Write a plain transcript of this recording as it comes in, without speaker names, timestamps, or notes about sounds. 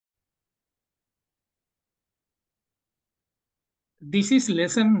This is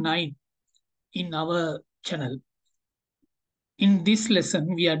lesson 9 in our channel. In this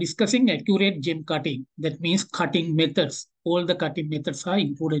lesson, we are discussing accurate gem cutting. That means cutting methods. All the cutting methods are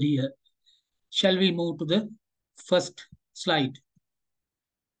included here. Shall we move to the first slide?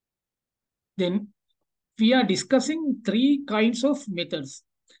 Then we are discussing 3 kinds of methods.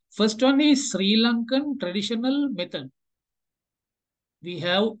 First one is Sri Lankan traditional method. We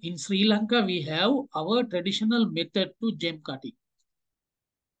have in Sri Lanka, we have our traditional method to gem cutting.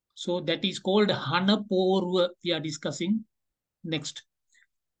 So that is called Hanaporuwa. We are discussing next.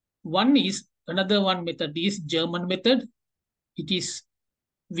 Another one method is German method. It is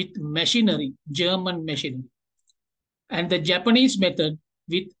with machinery, German machinery. And the Japanese method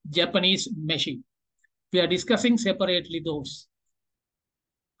with Japanese machine. We are discussing separately those.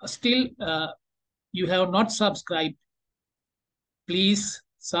 Still, you have not subscribed. Please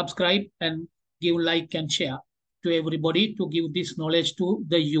subscribe and give like and share to everybody to give this knowledge to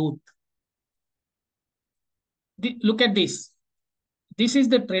the youth. Look at this. This is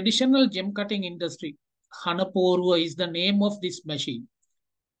the traditional gem cutting industry. Hanaporuwa is the name of this machine.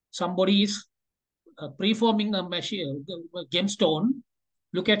 Somebody is preforming a machine, gemstone.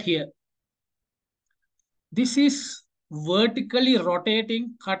 Look at here. This is vertically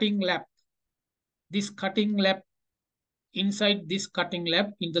rotating cutting lap. This cutting lap, inside this cutting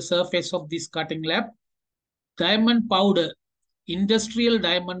lap, in the surface of this cutting lap, diamond powder, industrial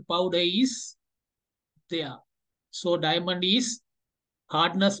diamond powder is there. So diamond is,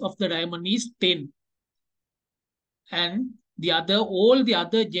 hardness of the diamond is 10. And all the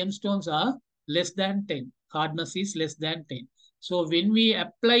other gemstones are less than 10. Hardness is less than 10. So when we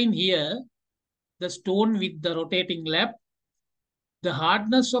apply in here, the stone with the rotating lap, the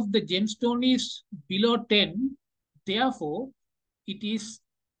hardness of the gemstone is below 10. Therefore, it is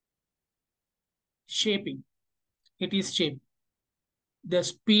shaping. It is shaped. The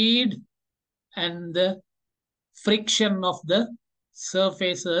speed and the friction of the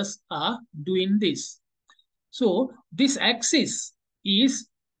surfaces are doing this. So this axis is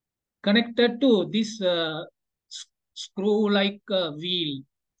connected to this screw-like wheel.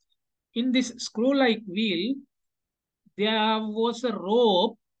 In this screw-like wheel, there was a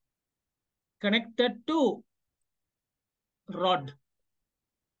rope connected to rod.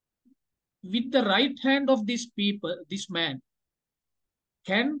 With the right hand of this man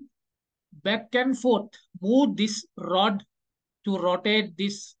can back and forth move this rod to rotate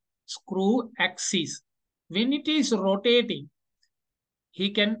this screw axis. When it is rotating,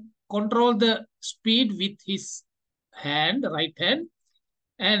 he can control the speed with his hand, right hand,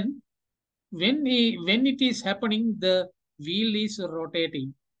 and when it is happening, the wheel is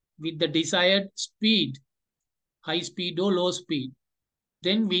rotating with the desired speed, high speed or low speed.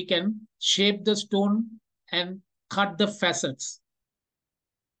 Then we can shape the stone and cut the facets.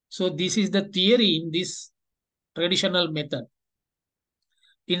 So this is the theory in this traditional method.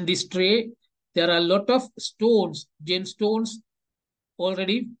 In this tray, there are a lot of stones, gemstones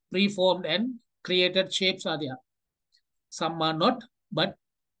already preformed and created shapes are there. Some are not, but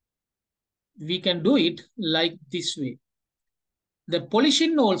we can do it like this way. The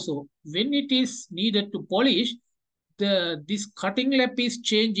polishing also, when it is needed to polish, this cutting lap is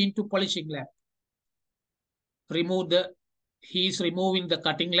changed into polishing lap. He is removing the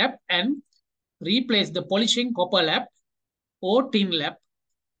cutting lap and replace the polishing copper lap or tin lap.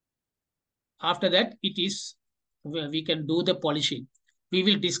 After that, we can do the polishing. We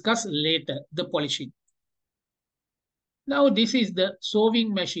will discuss later the polishing. Now this is the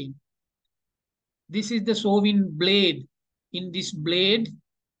sewing machine. This is the sewing blade. In this blade,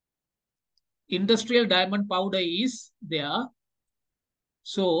 industrial diamond powder is there.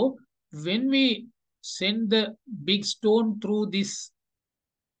 So when we send the big stone through this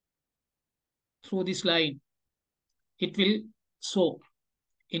line, it will sew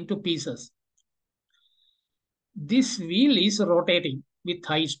into pieces. This wheel is rotating with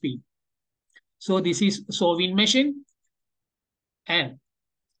high speed. So this is sewing machine, and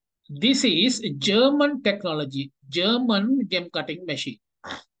this is German technology, German gem cutting machine.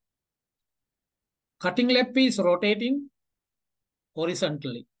 Cutting lap is rotating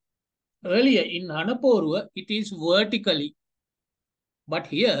horizontally. Earlier in Hanaporuwa, it is vertically, but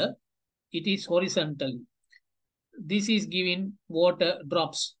here it is horizontally. This is giving water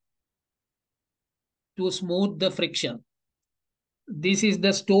drops to smooth the friction. This is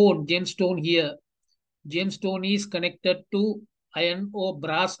the stone, gemstone here. Gemstone is connected to iron or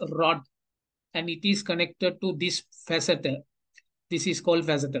brass rod, and it is connected to this faceter. This is called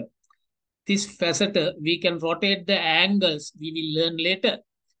faceter. This faceter, we can rotate the angles. We will learn later.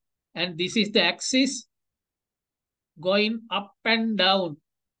 And this is the axis. going up and down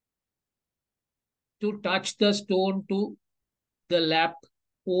to touch the stone to the lap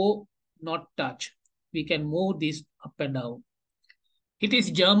or not touch. We can move this up and down. It is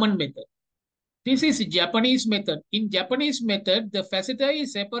German method. This is Japanese method. In Japanese method, the facet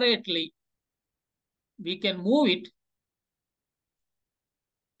is separately. We can move it.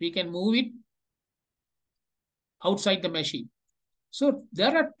 We can move it outside the machine. So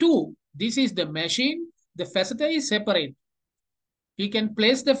there are two. This is the machine. The facet is separate. We can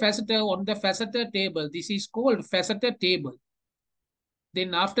place the facet on the facet table. This is called facet table.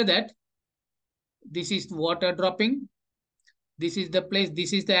 Then after that, this is water dropping. This is the place.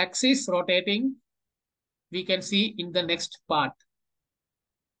 This is the axis rotating. We can see in the next part.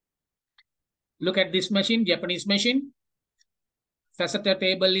 Look at this machine, Japanese machine. Facet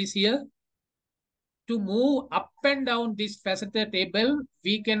table is here. To move up and down this facet table,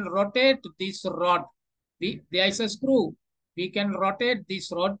 we can rotate this rod. There is a screw. We can rotate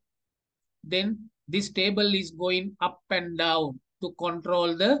this rod. Then this table is going up and down to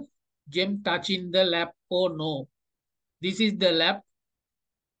control the gem touching the lap or no. This is the lap,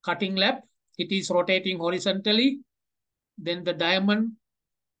 cutting lap. It is rotating horizontally. Then the diamond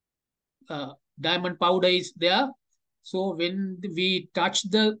powder is there. So when we touch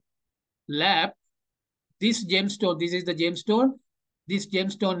the lap, this gemstone, this is the gemstone. This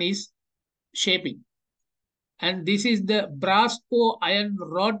gemstone is shaping. And this is the brass or iron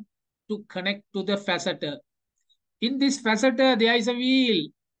rod to connect to the faceter. In this faceter, there is a wheel.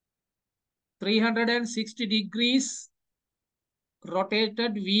 360 degrees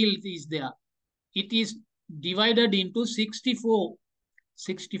rotated wheel is there. It is divided into 64.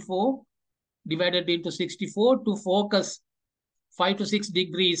 64 divided into 64 to focus 5 to 6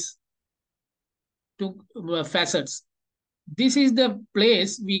 degrees to facets. This is the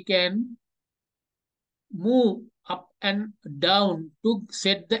place we can move up and down to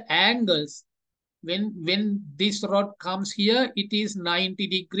set the angles. When this rod comes here, it is 90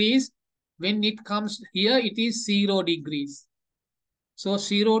 degrees. When it comes here, it is 0 degrees. So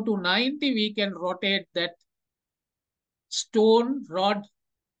 0 to 90, we can rotate that stone rod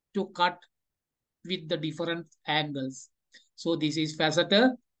to cut with the different angles. So this is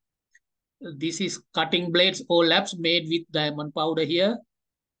faceter. This is cutting blades or laps made with diamond powder here.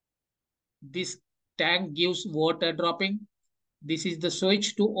 This tank gives water dropping. This is the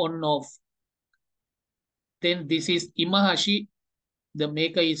switch to on off. Then this is Imahashi. The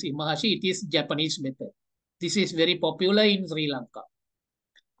maker is Imahashi. It is Japanese method. This is very popular in Sri Lanka.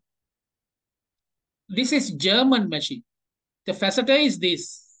 This is German machine. The faceter is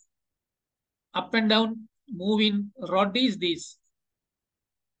this. Up and down moving rod is this.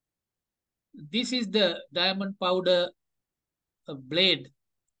 This is the diamond powder blade.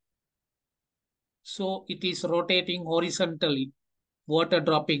 So it is rotating horizontally, water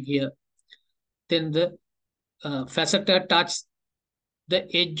dropping here. Then the faceter touches the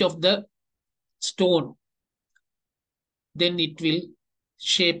edge of the stone. Then it will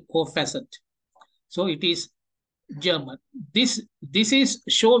shape or facet. So it is German. This is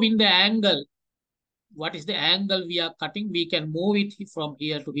showing the angle. What is the angle we are cutting? We can move it from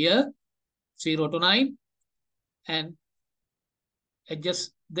here to here, 0 to 9, and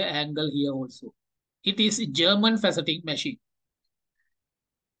adjust the angle here also. It is German faceting machine.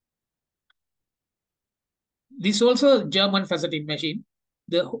 This also German faceting machine.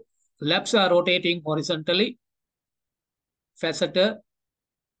 The laps are rotating horizontally. Faceter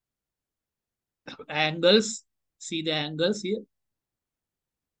angles. See the angles here.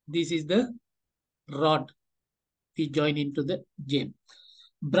 This is the rod we join into the gem.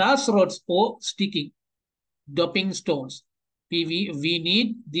 Brass rods for sticking, doping stones. We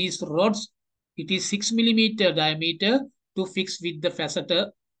need these rods. It is 6 millimeter diameter to fix with the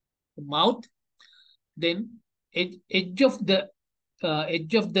faceter mouth. Then edge of the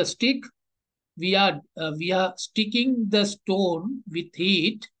stick, we are sticking the stone with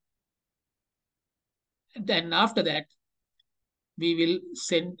heat. Then after that, we will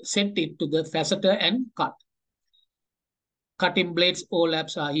set it to the faceter and cut. Cutting blades or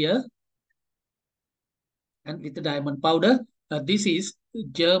laps are here. And with the diamond powder, this is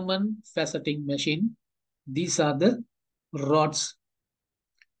German faceting machine. These are the rods,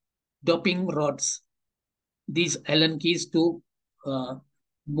 doping rods. These Allen keys to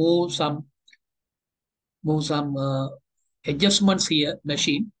move some adjustments here,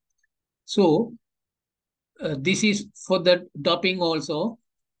 machine. So this is for the doping also.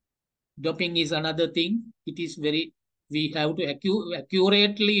 Doping is another thing. It is we have to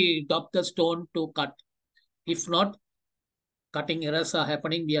accurately dop the stone to cut. If not, cutting errors are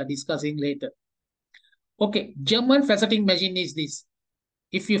happening. We are discussing later. Okay, German faceting machine is this.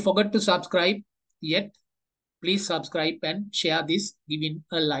 If you forgot to subscribe yet, please subscribe and share this, giving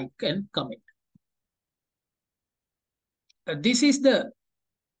a like and comment. This is the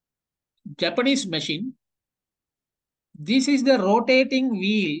Japanese machine. This is the rotating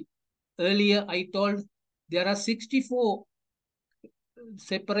wheel. Earlier I told there are 64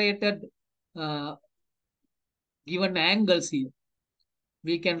 separated uh, given angles here.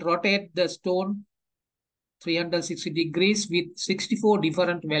 We can rotate the stone 360 degrees with 64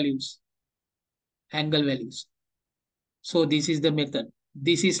 different values, angle values. So this is the method.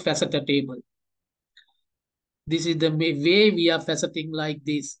 This is faceted table. This is the way we are faceting like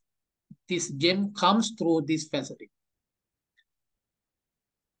this. This gem comes through this faceting.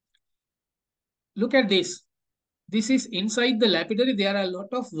 Look at this. This is inside the lapidary. There are a lot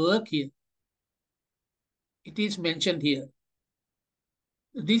of work here. It is mentioned here.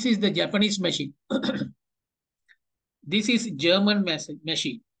 This is the Japanese machine. This is German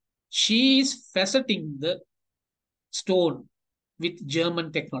machine. She is faceting the stone with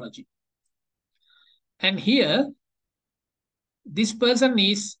German technology. And here, this person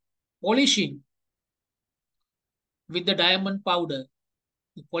is polishing with the diamond powder.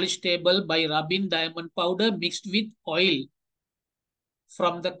 The polish table by rubbing diamond powder mixed with oil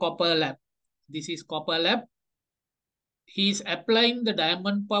from the copper lap. This is copper lap. He is applying the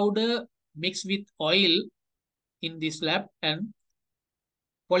diamond powder mixed with oil in this lap and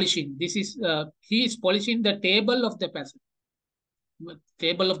polishing. This is he is polishing the table of the person,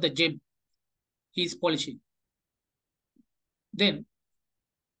 table of the gem. He is polishing. Then,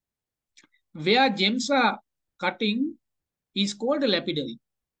 where gems are cutting is called a lapidary.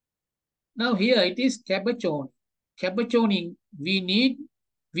 Now here it is cabochon. Cabochoning,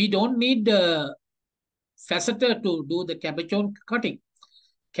 we don't need the faceter to do the cabochon cutting.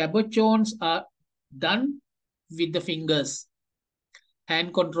 Cabochons are done with the fingers,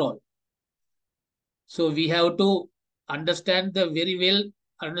 hand control. So we have to understand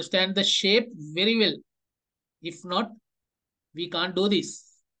understand the shape very well. If not, we can't do this.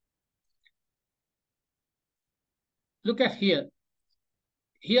 Look at here.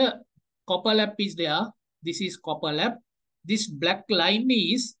 Here, copper lap is there. This is copper lap. This black line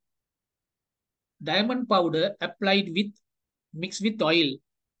is diamond powder applied with mixed with oil.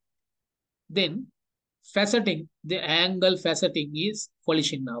 Then faceting, the angle faceting is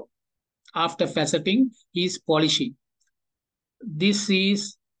polishing now. After faceting, he is polishing. This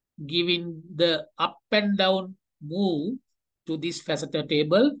is giving the up and down move to this faceter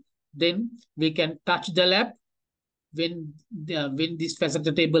table. Then we can touch the lap. When this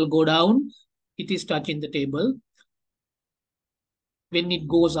faceter table go down, it is touching the table. When it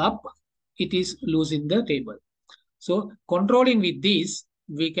goes up, it is losing the table. So controlling with this,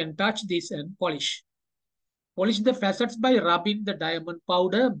 we can touch this and polish. Polish the facets by rubbing the diamond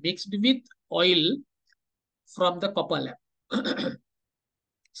powder mixed with oil from the copper lap.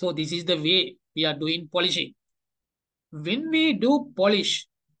 So this is the way we are doing polishing. When we do polish,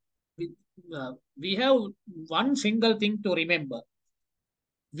 we have one single thing to remember.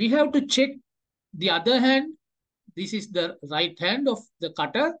 We have to check the other hand. This is the right hand of the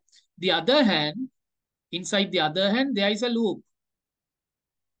cutter. The other hand, inside the other hand, there is a loop.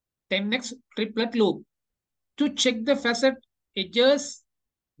 10x triplet loop. To check the facet edges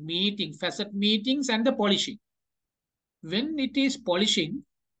facet meetings and the polishing. When it is polishing,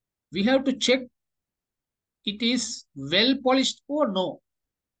 we have to check it is well polished or no.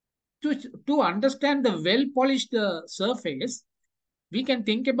 To understand the well polished surface, we can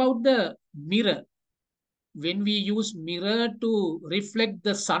think about the mirror. When we use mirror to reflect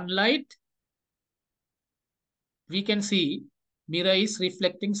the sunlight, we can see mirror is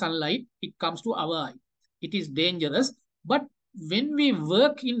reflecting sunlight. It comes to our eye. It is dangerous. But when we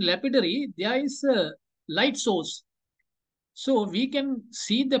work in lapidary, there is a light source. So we can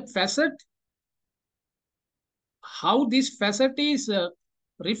see the facet, how this facet is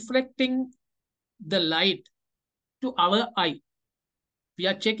reflecting the light to our eye. We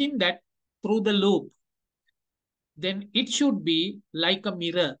are checking that through the loop. Then it should be like a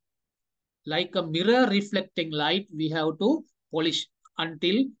mirror. Like a mirror reflecting light, we have to polish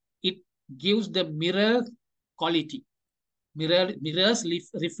until it gives the mirror quality. Mirrors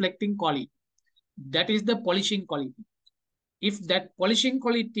reflecting quality. That is the polishing quality. If that polishing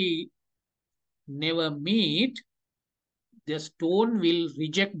quality never meet, the stone will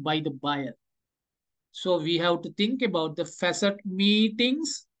reject by the buyer. So we have to think about the facet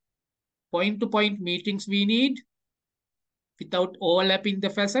meetings, point-to-point meetings we need without overlapping the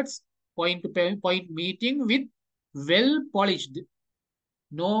facets, point-to-point meeting with well polished,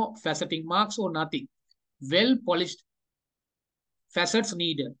 no faceting marks or nothing. well polished facets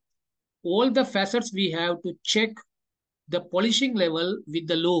needed. All the facets we have to check the polishing level with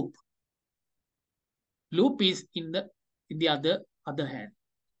the loop. Loop is in the other hand.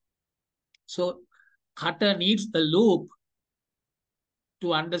 So cutter needs a loop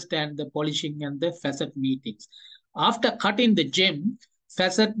to understand the polishing and the facet meetings. After cutting the gem,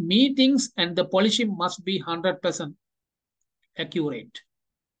 facet meetings and the polishing must be 100% accurate.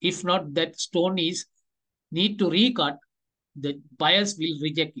 If not, that stone is need to recut, the buyers will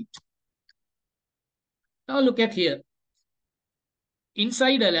reject it. Now look at here.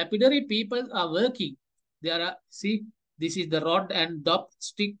 Inside a lapidary, people are working. There are, see, this is the rod and dop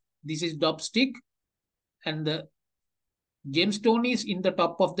stick. This is dop stick, and the gemstone is in the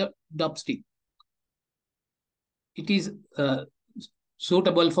top of the dop stick. It is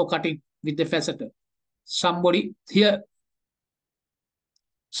suitable for cutting with the facet. Somebody here,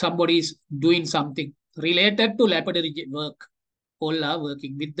 somebody is doing something related to lapidary work. All are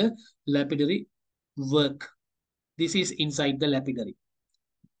working with the lapidary work. This is inside the lapidary.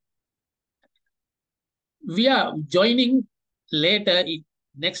 We are joining later in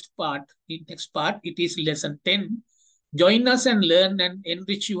next part. In next part, it is lesson 10. Join us and learn and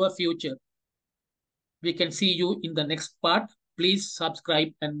enrich your future. We can see you in the next part. Please subscribe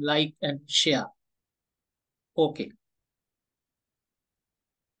and like and share. Okay.